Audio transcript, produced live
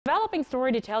Topping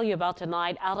story to tell you about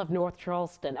tonight out of North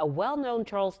Charleston. A well-known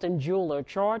Charleston jeweler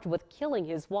charged with killing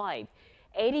his wife.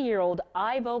 80-year-old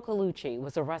Ivo Colucci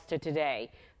was arrested today.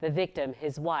 The victim,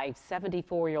 his wife,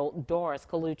 74-year-old Doris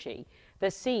Colucci. The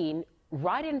scene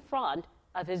right in front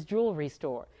of his jewelry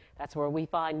store. That's where we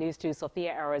find News 2's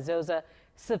Sophia Arazosa.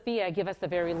 Sophia, give us the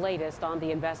very latest on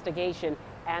the investigation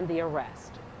and the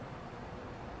arrest.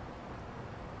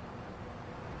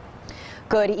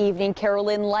 Good evening,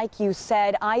 Carolyn. Like you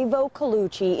said, Ivo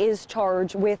Colucci is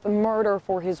charged with murder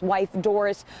for his wife,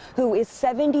 Doris, who is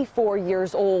 74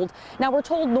 years old. Now, we're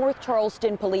told North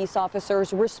Charleston police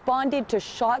officers responded to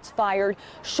shots fired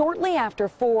shortly after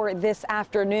 4 this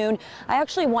afternoon. I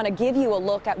actually want to give you a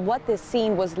look at what this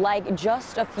scene was like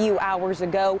just a few hours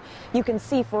ago. You can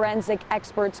see forensic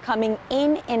experts coming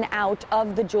in and out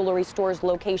of the jewelry store's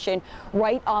location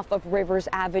right off of Rivers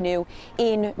Avenue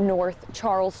in North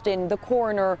Charleston. The coroner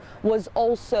was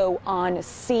also on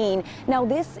scene. Now,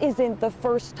 this isn't the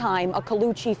first time a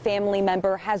Colucci family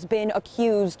member has been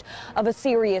accused of a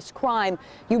serious crime.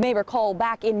 You may recall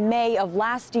back in May of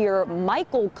last year,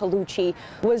 Michael Colucci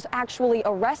was actually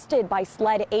arrested by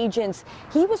SLED agents.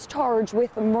 He was charged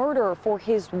with murder for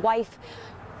his wife,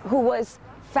 who was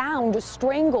found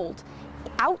strangled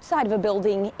outside of a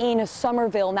building in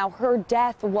Somerville. Now, her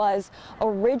death was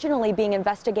originally being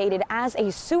investigated as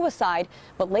a suicide,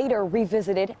 but later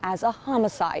revisited as a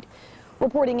homicide.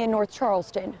 Reporting in North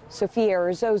Charleston, Sophia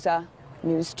Arazosa,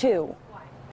 News 2.